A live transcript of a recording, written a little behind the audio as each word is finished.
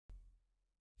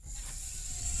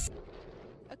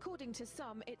According to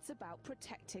some, it's about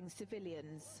protecting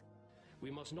civilians. We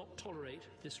must not tolerate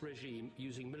this regime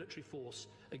using military force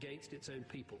against its own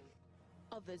people.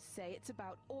 Others say it's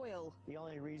about oil. The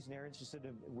only reason they're interested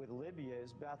with Libya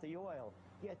is about the oil.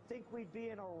 You'd think we'd be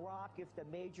in Iraq if the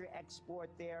major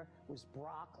export there was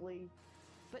broccoli.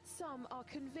 But some are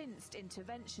convinced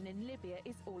intervention in Libya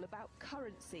is all about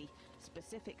currency,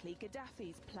 specifically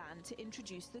Gaddafi's plan to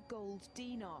introduce the gold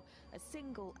dinar, a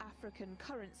single African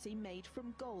currency made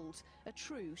from gold, a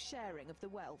true sharing of the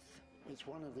wealth. It's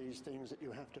one of these things that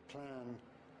you have to plan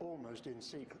almost in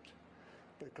secret,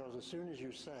 because as soon as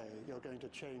you say you're going to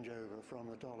change over from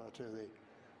the dollar to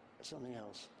something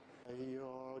else,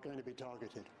 you're going to be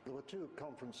targeted. There were two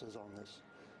conferences on this,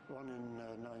 one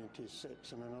in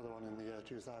 '96 and another one in the year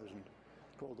 2000,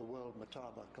 called the World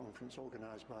Mataba Conference,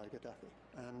 organized by Gaddafi.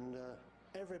 And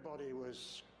everybody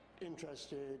was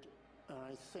interested.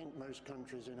 I think most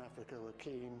countries in Africa were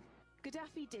keen.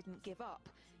 Gaddafi didn't give up.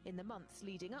 In the months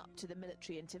leading up to the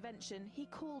military intervention, he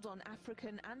called on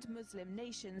African and Muslim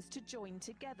nations to join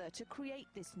together to create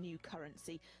this new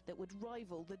currency that would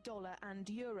rival the dollar and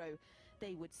euro.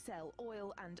 They would sell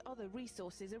oil and other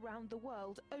resources around the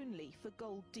world only for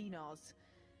gold dinars.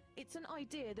 It's an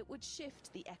idea that would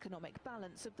shift the economic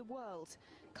balance of the world.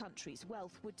 Countries'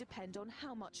 wealth would depend on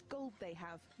how much gold they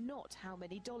have, not how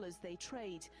many dollars they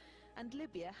trade. And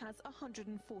Libya has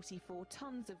 144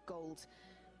 tons of gold.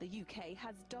 The UK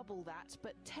has double that,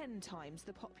 but 10 times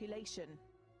the population.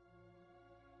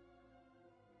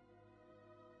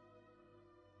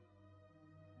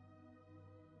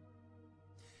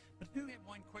 But I do have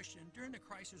one question. During the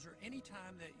crisis, or any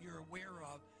time that you're aware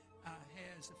of,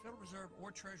 has the Federal Reserve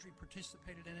or Treasury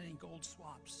participated in any gold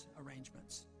swaps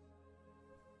arrangements?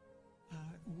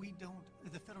 We don't.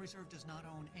 The Federal Reserve does not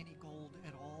own any gold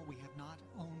at all. We have not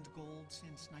owned gold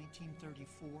since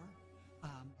 1934.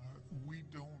 We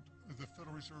don't. The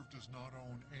Federal Reserve does not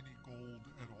own any gold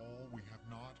at all. We have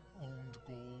not owned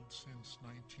gold since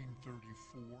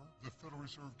 1934. The Federal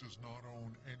Reserve does not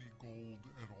own any gold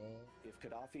at all. If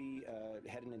Gaddafi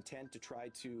had an intent to try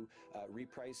to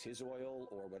reprice his oil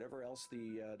or whatever else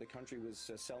the country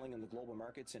was selling in the global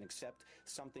markets and accept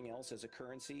something else as a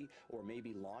currency, or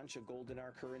maybe launch a gold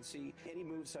dinar currency, any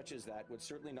move such as that would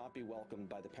certainly not be welcomed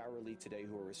by the power elite today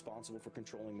who are responsible for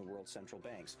controlling the world's central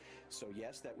banks. So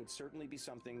yes, that would certainly be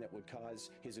something that would cause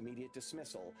his immediate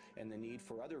dismissal and the need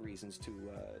for other reasons to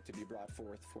be brought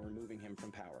forth for removing him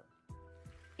from power.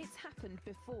 It's happened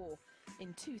before.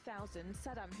 In 2000,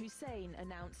 Saddam Hussein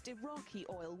announced Iraqi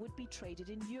oil would be traded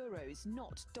in euros,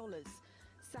 not dollars.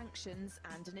 Sanctions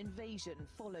and an invasion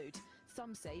followed.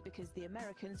 Some say because the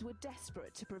Americans were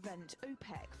desperate to prevent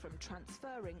OPEC from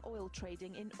transferring oil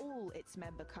trading in all its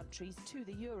member countries to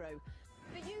the euro.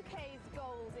 The UK's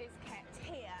gold is kept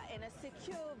here in a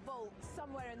secure vault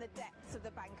somewhere in the depths of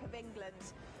the Bank of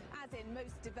England. As in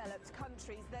most developed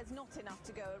countries, there's not enough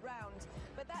to go around.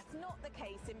 But that's not the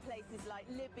case in places like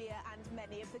Libya and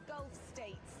many of the Gulf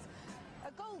states. A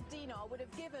gold dinar would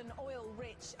have given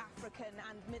oil-rich African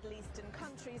and Middle Eastern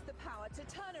countries the power to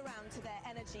turn around to their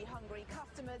energy-hungry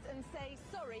customers and say,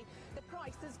 sorry, the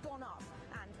price has gone up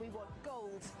and we want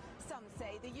gold. Some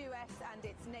say the US and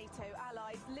its NATO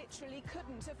allies literally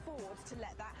couldn't afford to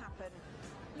let that happen.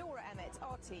 Laura Emmett,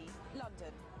 RT,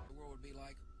 London. The world would be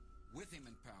like with him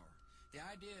in power. The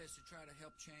idea is to try to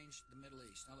help change the Middle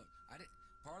East. Now look,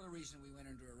 part of the reason we went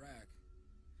into Iraq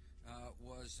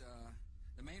was...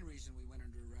 The main reason we went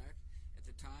into Iraq at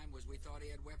the time was we thought he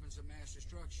had weapons of mass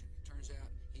destruction. It turns out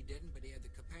he didn't, but he had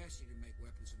the capacity to make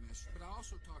weapons of mass destruction. But I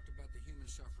also talked about the human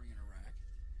suffering in Iraq,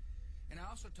 and I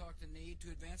also talked the need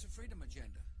to advance a freedom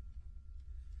agenda.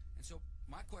 And so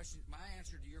my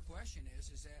answer to your question is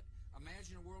that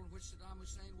imagine a world in which Saddam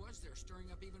Hussein was there,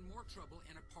 stirring up even more trouble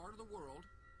in a part of the world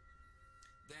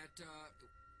that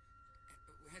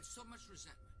had so much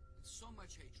resentment and so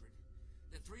much hatred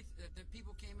that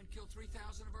people came and killed 3,000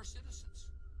 of our citizens.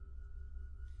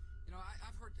 You know,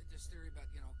 I've heard this theory about,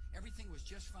 everything was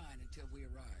just fine until we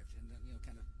arrived, and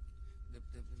kind of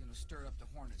stir up the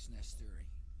hornet's nest theory.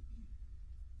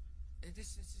 It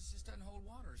just doesn't hold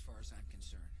water as far as I'm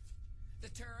concerned. The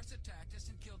terrorists attacked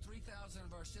us and killed 3,000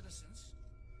 of our citizens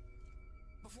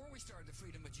before we started the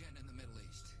freedom agenda in the Middle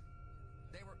East.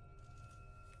 What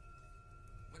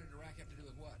did Iraq have to do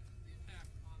with what? The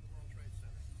attack on the World Trade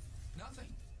Center.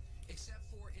 Nothing, except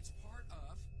for it's part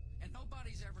of, and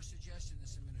nobody's ever suggested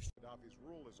this administration. Gaddafi's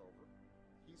rule is over.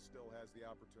 He still has the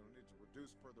opportunity to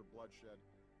reduce further bloodshed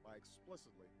by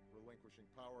explicitly relinquishing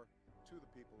power to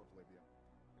the people of Libya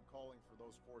and calling for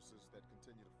those forces that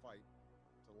continue to fight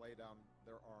to lay down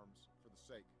their arms for the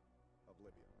sake of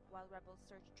Libya. While rebels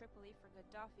searched Tripoli for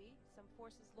Gaddafi, some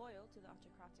forces loyal to the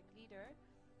autocratic leader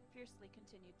fiercely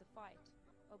continued the fight.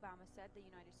 Obama said the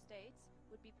United States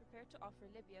would be prepared to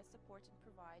offer Libya support and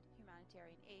provide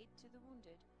humanitarian aid to the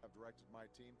wounded. I've directed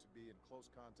my team to be in close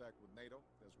contact with NATO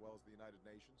as well as the United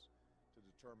Nations to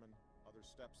determine other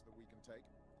steps that we can take.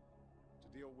 To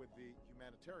deal with the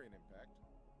humanitarian impact,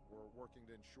 we're working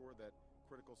to ensure that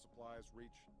critical supplies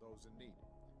reach those in need,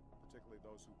 particularly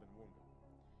those who've been wounded.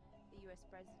 The U.S.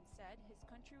 president said his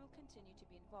country will continue to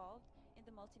be involved in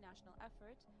the multinational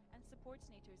effort and supports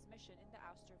NATO's mission in the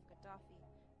ouster of Gaddafi.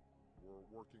 We're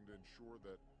working to ensure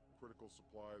that critical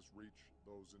supplies reach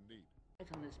those in need.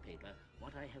 Write on this paper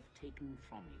what I have taken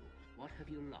from you. What have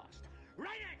you lost?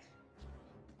 Write it!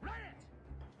 Write it!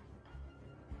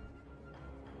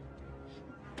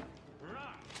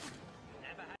 Wrong!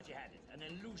 Never had you had it. An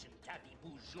illusion, tapis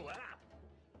bourgeois.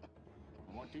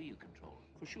 And what do you control?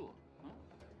 For sure, huh?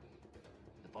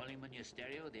 The volume in your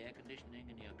stereo, the air conditioning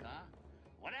in your car?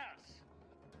 What else?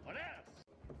 What else?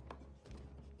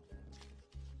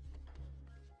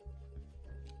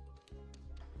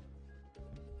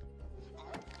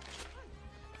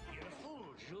 You're a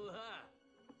fool, Juha.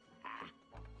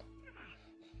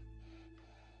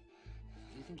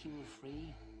 You think you were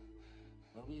free?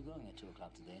 Where were you going at 2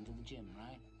 o'clock today? Into the gym,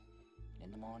 right?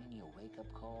 In the morning, your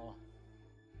wake-up call.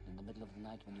 In the middle of the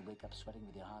night when you wake up sweating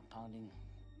with your heart pounding.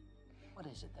 What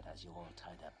is it that has you all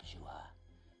tied up, Juha?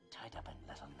 Tied up in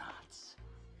little knots?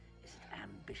 Is it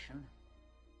ambition?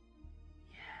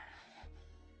 Yeah.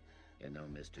 You're no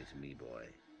mystery to me, boy.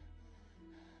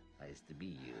 I used to be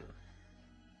you.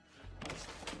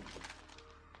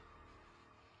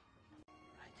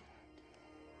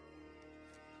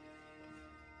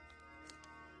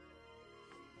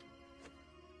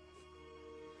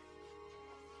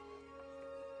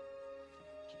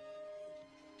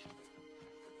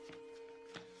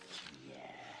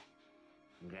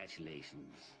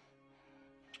 Congratulations.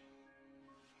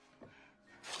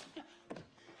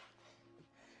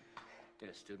 You're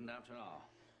a student after all.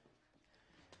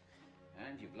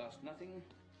 And you've lost nothing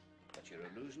but your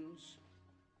illusions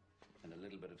and a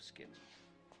little bit of skin.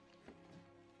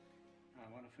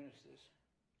 I want to finish this.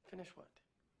 Finish what?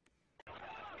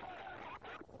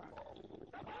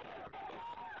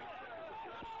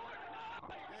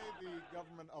 Today, the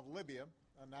government of Libya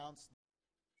announced.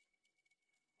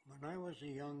 When I was a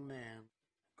young man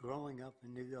growing up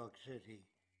in New York City,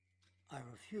 I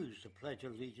refused to pledge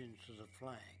allegiance to the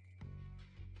flag.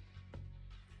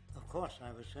 Of course,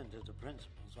 I was sent to the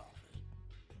principal's office,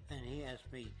 and he asked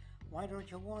me, "Why don't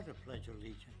you want to pledge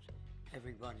allegiance?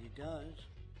 Everybody does."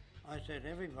 I said,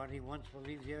 "Everybody once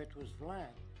believed the earth was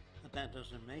flat, but that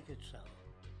doesn't make it so."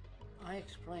 I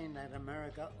explained that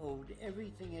America owed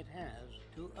everything it has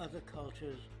to other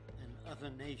cultures and other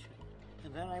nations,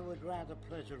 and that I would rather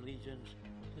pledge allegiance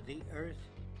to the earth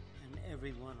and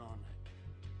everyone on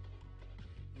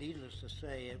it. Needless to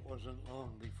say, it wasn't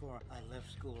long before I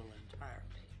left school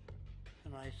entirely,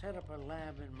 and I set up a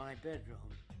lab in my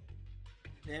bedroom.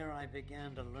 There I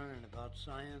began to learn about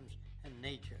science and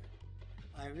nature.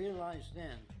 I realized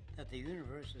then that the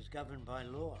universe is governed by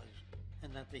laws,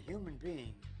 and that the human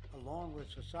being, along with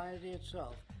society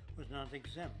itself, was not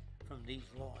exempt from these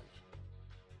laws.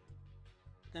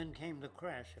 Then came the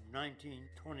crash of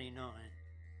 1929,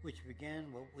 which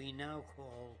began what we now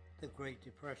call the Great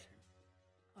Depression.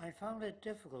 I found it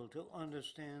difficult to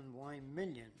understand why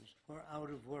millions were out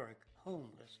of work,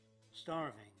 homeless,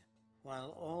 starving,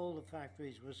 while all the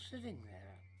factories were sitting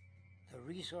there. The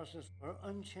resources were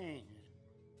unchanged.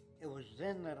 It was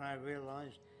then that I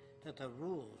realized that the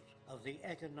rules of the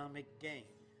economic game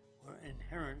were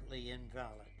inherently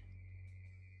invalid.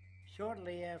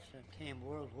 Shortly after came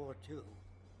World War II,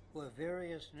 where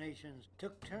various nations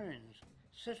took turns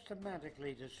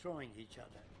systematically destroying each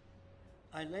other.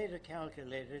 I later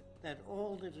calculated that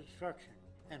all the destruction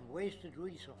and wasted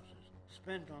resources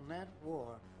spent on that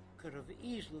war could have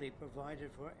easily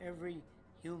provided for every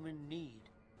human need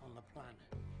on the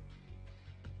planet.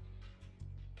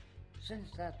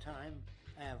 Since that time,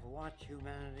 I have watched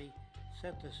humanity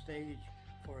set the stage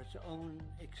for its own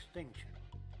extinction.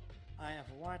 I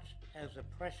have watched as the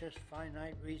precious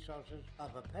finite resources are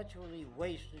perpetually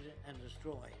wasted and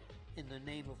destroyed in the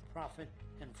name of profit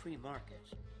and free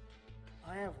markets.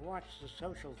 I have watched the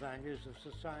social values of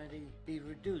society be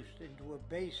reduced into a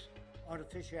base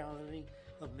artificiality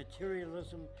of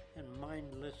materialism and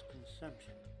mindless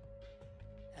consumption.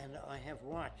 And I have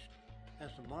watched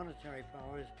as the monetary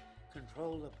powers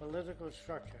control the political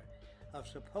structure of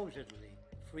supposedly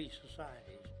free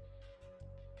societies.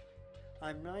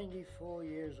 I'm 94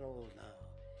 years old now,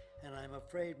 and I'm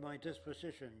afraid my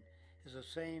disposition is the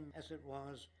same as it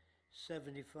was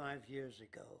 75 years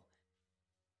ago.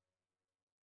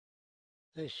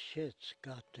 This shit's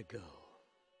got to go.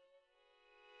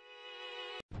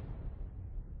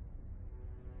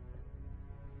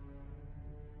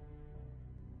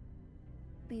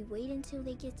 We wait until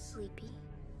they get sleepy.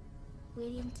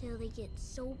 Wait until they get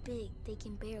so big they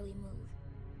can barely move.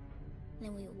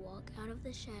 Then we walk out of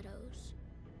the shadows.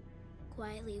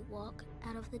 Quietly walk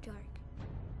out of the dark.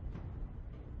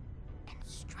 And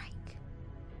strike.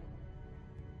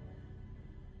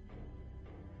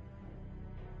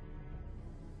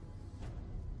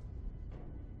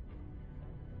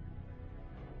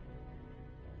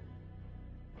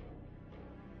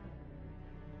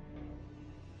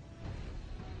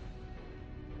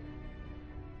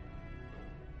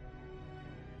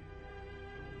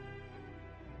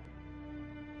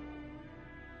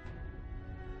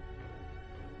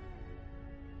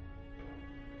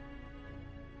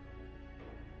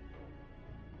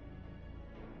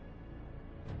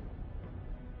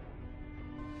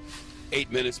 Eight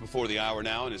minutes before the hour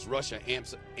now, and as Russia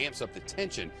amps up the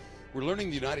tension, we're learning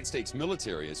the United States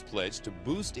military has pledged to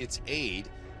boost its aid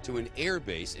to an air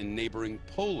base in neighboring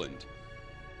Poland.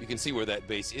 You can see where that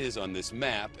base is on this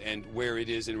map and where it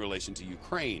is in relation to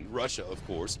Ukraine. Russia, of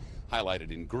course,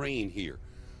 highlighted in green here.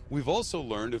 We've also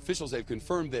learned officials have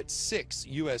confirmed that 6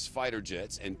 U.S. fighter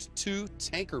jets and 2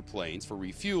 tanker planes for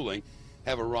refueling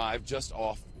have arrived just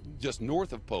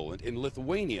north of Poland in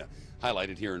Lithuania,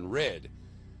 highlighted here in red.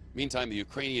 Meantime, the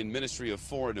Ukrainian Ministry of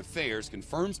Foreign Affairs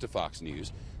confirms to Fox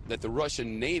News that the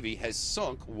Russian Navy has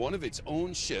sunk one of its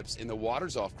own ships in the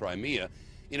waters off Crimea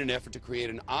in an effort to create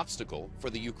an obstacle for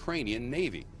the Ukrainian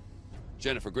Navy.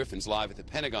 Jennifer Griffin's live at the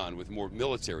Pentagon with more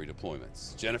military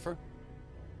deployments. Jennifer?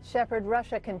 Shepard,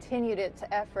 Russia continued its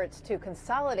efforts to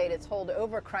consolidate its hold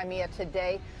over Crimea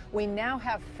today. We now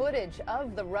have footage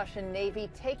of the Russian Navy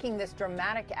taking this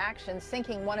dramatic action,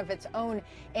 sinking one of its own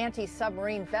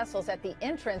anti-submarine vessels at the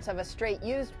entrance of a strait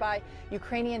used by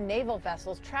Ukrainian naval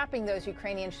vessels, trapping those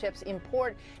Ukrainian ships in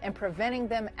port and preventing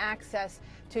them access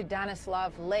to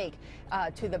Danislav Lake,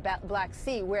 to the Black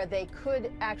Sea, where they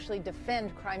could actually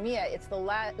defend Crimea. It's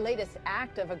the latest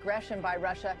act of aggression by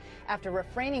Russia after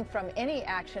refraining from any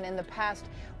action in the past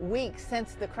week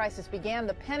since the crisis began.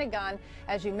 The Pentagon,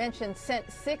 as you mentioned,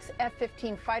 sent 6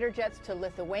 F-15 fighter jets to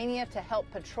Lithuania to help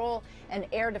patrol an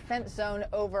air defense zone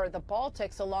over the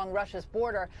Baltics along Russia's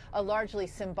border, a largely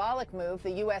symbolic move.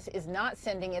 The U.S. is not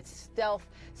sending its stealth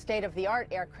state-of-the-art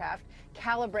aircraft,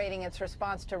 calibrating its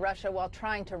response to Russia while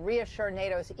trying to reassure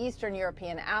NATO's Eastern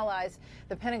European allies.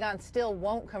 The Pentagon still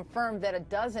won't confirm that a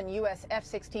dozen U.S.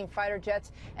 F-16 fighter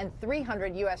jets and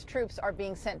 300 U.S. troops are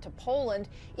being sent to Poland,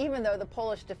 even though the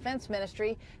Polish Defense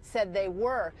Ministry said they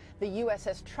were. The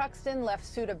USS Truxtun left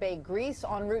Suda Bay, Greece,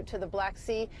 en route to the Black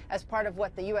Sea as part of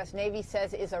what the U.S. Navy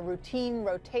says is a routine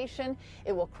rotation.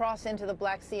 It will cross into the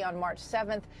Black Sea on March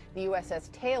 7th. The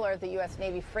USS Taylor, the U.S.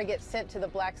 Navy frigate sent to the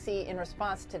Black Sea in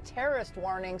response to terrorist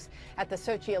warnings at the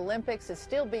Sochi Olympics, is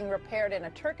still being repaired in a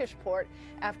Turkish port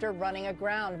after running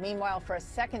aground. Meanwhile, for a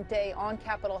second day on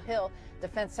Capitol Hill,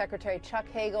 Defense Secretary Chuck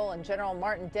Hagel and General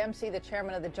Martin Dempsey, the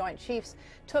chairman of the Joint Chiefs,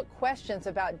 took questions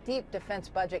about deep defense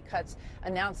budget cuts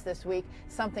announced this week,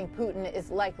 something Putin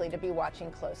is likely to be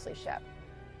watching closely, Shep.